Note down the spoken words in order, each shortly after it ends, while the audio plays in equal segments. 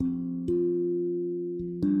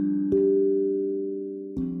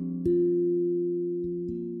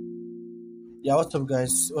Yeah, what's up,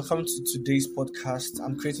 guys? Welcome to today's podcast.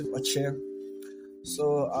 I'm Creative Oche.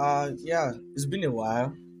 So, it's been a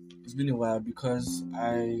while. It's been a while because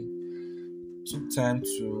I took time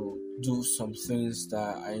to do some things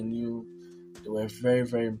that I knew they were very,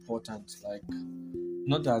 very important. Like,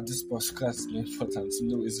 not that this podcast is important.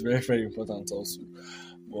 It's very, very important also.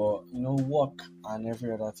 But work and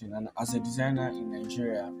every other thing. And as a designer in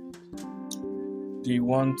Nigeria,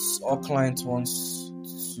 all clients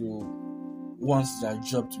wants their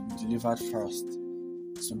job to be delivered first.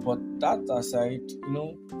 So, but that aside,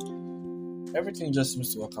 everything just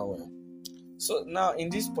seems to work out well. So now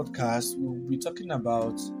in this podcast, we'll be talking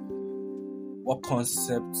about what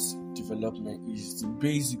concept development is, the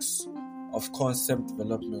basics of concept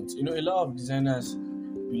development. A lot of designers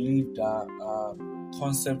believe that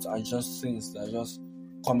concepts are just things that just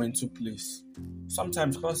come into place.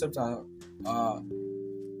 Sometimes concepts are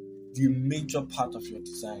the major part of your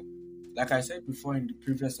design. Like I said before in the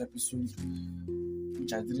previous episode,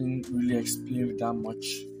 which I didn't really explain that much,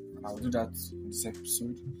 and I'll do that in this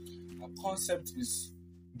episode. A concept is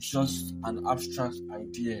just an abstract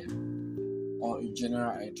idea or a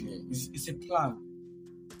general idea. It's a plan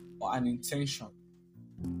or an intention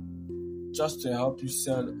just to help you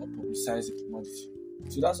sell or publicize a commodity.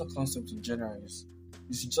 So that's what concept in general is.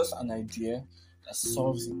 It's just an idea that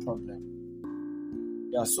solves a problem.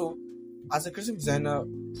 Yeah, so as a creative designer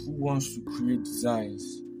who wants to create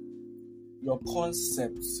designs, your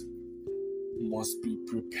concept must be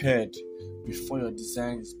prepared before your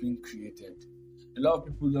design is being created. A lot of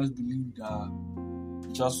people just believe that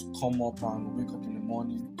you just come up and wake up in the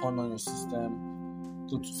morning, turn on your system,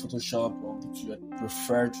 go to Photoshop or go to your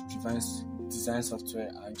preferred design software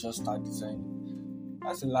and just start designing.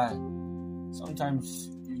 That's a lie. Sometimes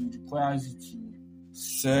it requires you to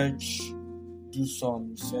search, do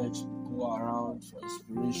some research, go around for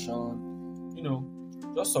inspiration,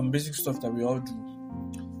 just some basic stuff that we all do.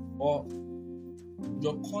 Or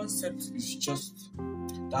your concept is just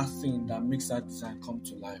that thing that makes that design come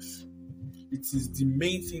to life. It is the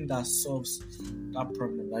main thing that solves that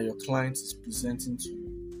problem that your client is presenting to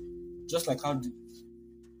you. Just like how the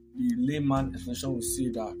layman explanation will say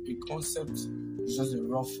that a concept is just a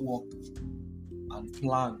rough work and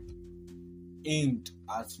plan aimed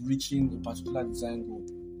at reaching a particular design goal.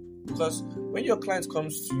 Because when your client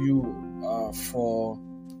comes to you for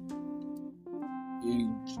a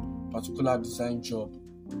particular design job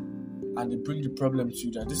and they bring the problem to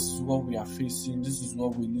you that this is what we are facing, this is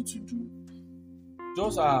what we need to do,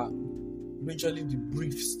 those are majorly the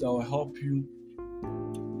briefs that will help you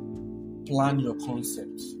plan your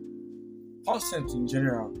concept. Concept in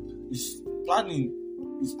general is planning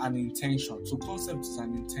is an intention. So concept is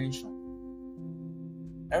an intention.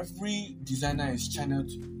 Every designer is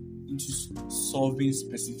channeled into solving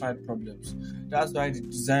specified problems. That's why the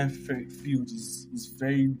design field is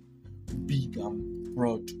very big and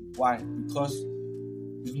broad. Why? Because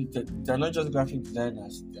they're not just graphic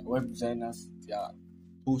designers, they're web designers, they're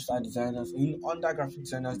poster designers. Under graphic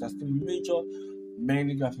designers, there's still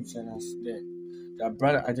many graphic designers there. There are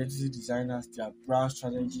brand identity designers, there are brand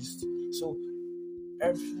strategists. So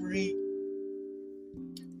every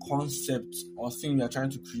concept or thing you're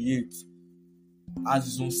trying to create has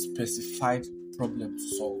its own specified problem to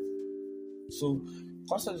solve. So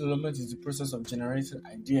concept development is the process of generating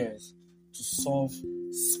ideas to solve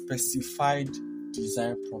specified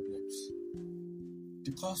design problems.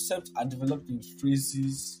 The concepts are developed in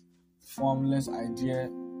phrases, formless idea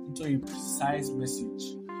into a precise message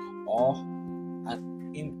or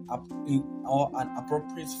an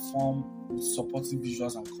appropriate form with supportive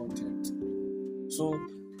visuals and content. So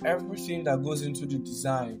everything that goes into the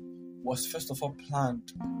design was first of all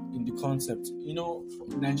planned in the concept. In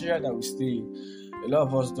Nigeria that we stay in, a lot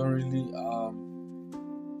of us don't really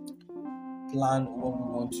plan what we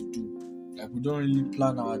want to do. Like, we don't really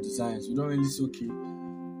plan our designs. We don't really say, okay,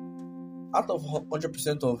 out of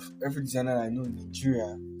 100% of every designer I know in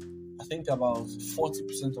Nigeria, I think about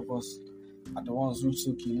 40% of us are the ones who say,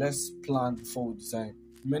 okay, let's plan before we design.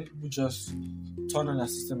 Many people just turn on a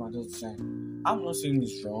system and just design. I'm not saying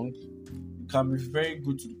it's wrong. You can be very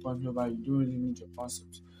good to the point whereby you don't really need your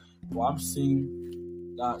concept. But I'm saying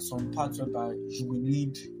that some parts whereby you will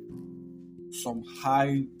need some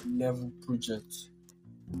high level projects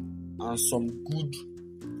and some good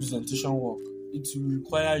presentation work. It will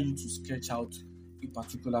require you to sketch out a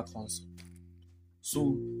particular concept.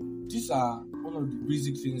 So these are one of the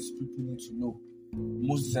basic things people need to know.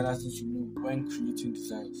 Most designers need to know when creating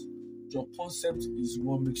designs. Your concept is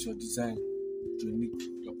what makes your design unique.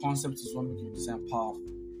 Your concept is what makes your design powerful.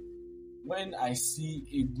 When I see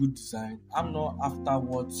a good design, I'm not after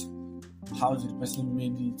what how did the person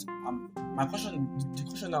made it. The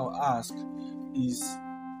question I'll ask is,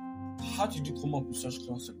 how did you come up with such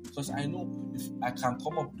concept? Because I know if I can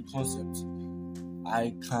come up with the concept,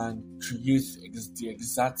 I can create the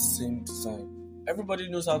exact same design. Everybody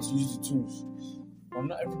knows how to use the tools, but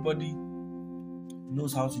not everybody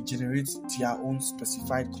knows how to generate their own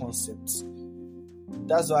specified concepts.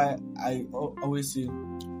 That's why I always say,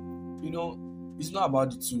 it's not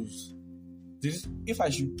about the tools. If I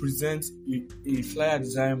should present a flyer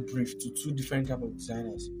design brief to two different type of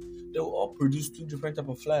designers, they will all produce two different type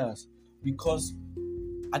of flyers, because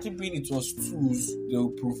I think when it was tools, they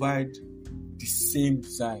will provide the same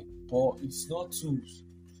design, but it's not tools.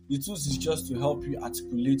 The tools is just to help you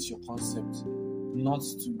articulate your concept, not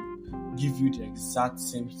to give you the exact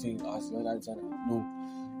same thing as the other designer. No,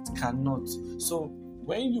 it cannot. So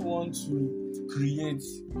when you want to create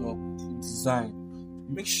your design,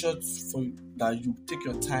 make sure that you take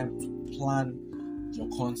your time to plan your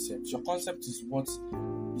concept. Your concept is what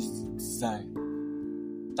is the design.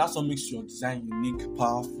 That's what makes your design unique,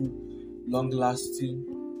 powerful, long-lasting,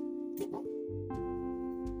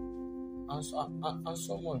 and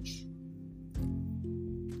so much.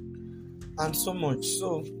 And so much.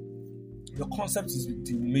 So your concept is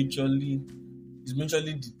majorly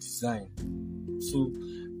the design. So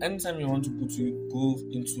anytime you want to go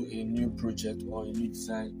into a new project or a new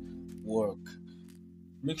design work,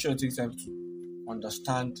 make sure you take time to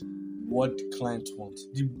understand what the client wants.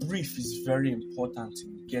 The brief is very important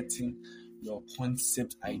in getting your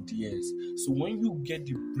concept ideas. So when you get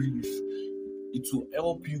the brief, it will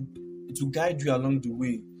help you, it will guide you along the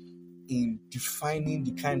way in defining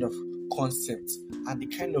the kind of concept and the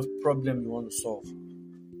kind of problem you want to solve.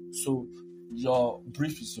 So your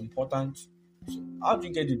brief is important. So how do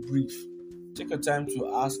you get the brief? Take your time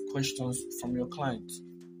to ask questions from your client.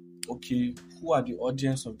 Okay, who are the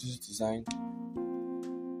audience of this design?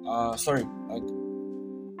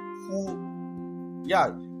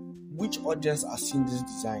 Which audience are seeing this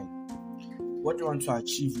design? What do you want to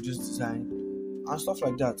achieve with this design? And stuff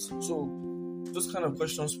like that. So those kind of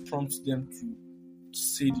questions prompt them to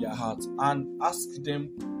say their heart and ask them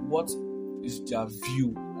what is their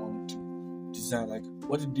view on the design, like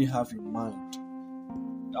what did they have in mind.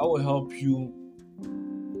 That will help you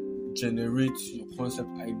generate your concept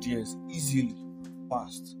ideas easily,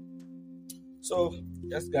 fast. So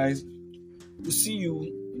yes guys, we'll see you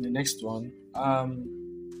in the next one.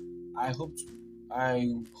 I hope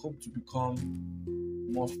to become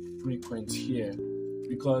more frequent here,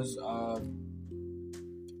 because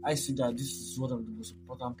I see that this is one of the most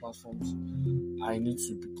important platforms I need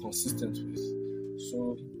to be consistent with.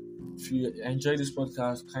 So if you enjoy this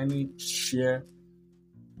podcast, kindly share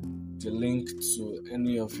the link to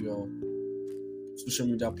any of your social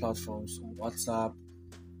media platforms, WhatsApp,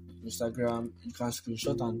 Instagram. You can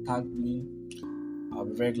screenshot and tag me. I'll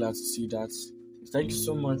be very glad to see that. Thank you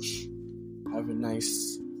so much. Have a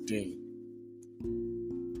nice day.